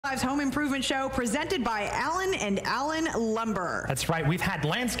Live's Home Improvement Show presented by Allen and Allen Lumber. That's right. We've had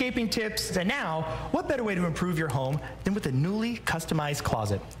landscaping tips, and now, what better way to improve your home than with a newly customized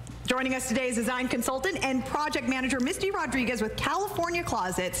closet? Joining us today is design consultant and project manager Misty Rodriguez with California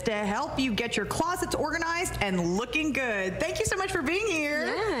Closets to help you get your closets organized and looking good. Thank you so much for being here.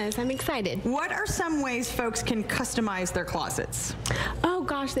 Yes, I'm excited. What are some ways folks can customize their closets? Oh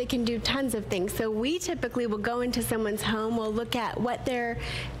gosh, they can do tons of things. So we typically will go into someone's home, we'll look at what they're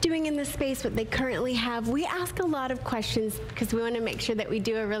doing in the space, what they currently have. We ask a lot of questions because we want to make sure that we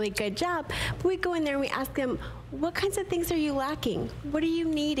do a really good job. But we go in there and we ask them, what kinds of things are you lacking? What are you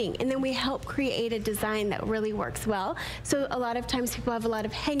needing? And then we help create a design that really works well. So a lot of times people have a lot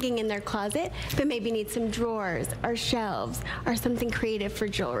of hanging in their closet, but maybe need some drawers or shelves or something creative for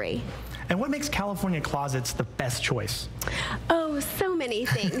jewelry. And what makes California Closets the best choice? Oh, so many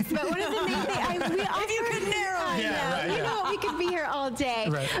things. But one of the main things, we offer... If you could narrow it. You know, we could be here all day.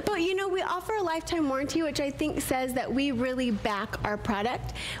 Right. But you know, we offer a lifetime warranty, which I think says that we really back our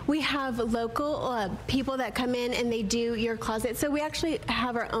product. We have local people that come in and they do your closet. So we actually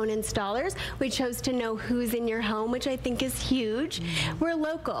have our own installers. We chose to know who's in your home, which I think is huge. We're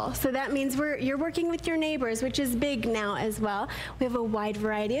local, so that means you're working with your neighbors, which is big now as well. We have a wide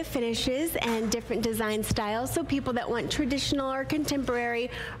variety of finishes and different design styles, so people that want traditional or contemporary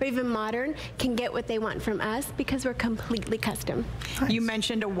or even modern can get what they want from us because we're completely custom. Nice. You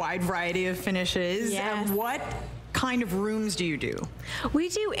mentioned a wide variety of finishes. Yes. What kind of rooms do you do? We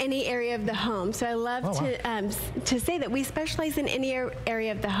do any area of the home, so I love to say that we specialize in any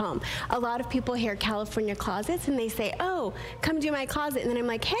area of the home. A lot of people hear California Closets and they say, oh, come do my closet, and then I'm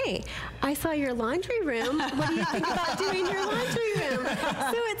like, hey, I saw your laundry room. What do you think about doing your laundry room?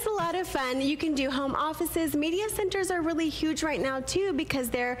 So it's a lot of fun. You can do home offices. Media centers are really huge right now too because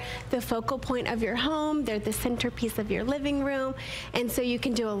they're the focal point of your home. They're the centerpiece of your living room, and so you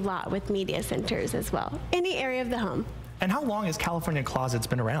can do a lot with media centers as well. Any area of the home. And how long has California Closets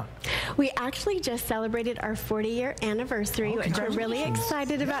been around? We actually just celebrated our 40-year anniversary, which we're really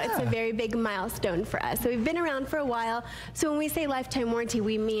excited about. It's a very big milestone for us. So we've been around for a while. So when we say lifetime warranty,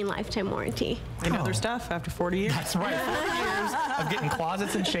 we mean lifetime warranty. They know their stuff after 40 years. That's right. 40 years of getting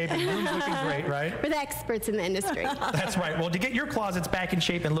closets in shape and rooms looking great, right? We're the experts in the industry. That's right. Well, to get your closets back in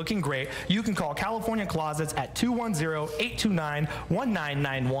shape and looking great, you can call California Closets at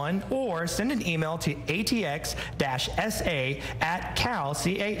 210-829-1991 or send an email to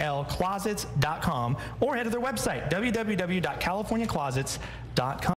atx-sa@calclosets.com or head to their website, www.californiaclosets.com.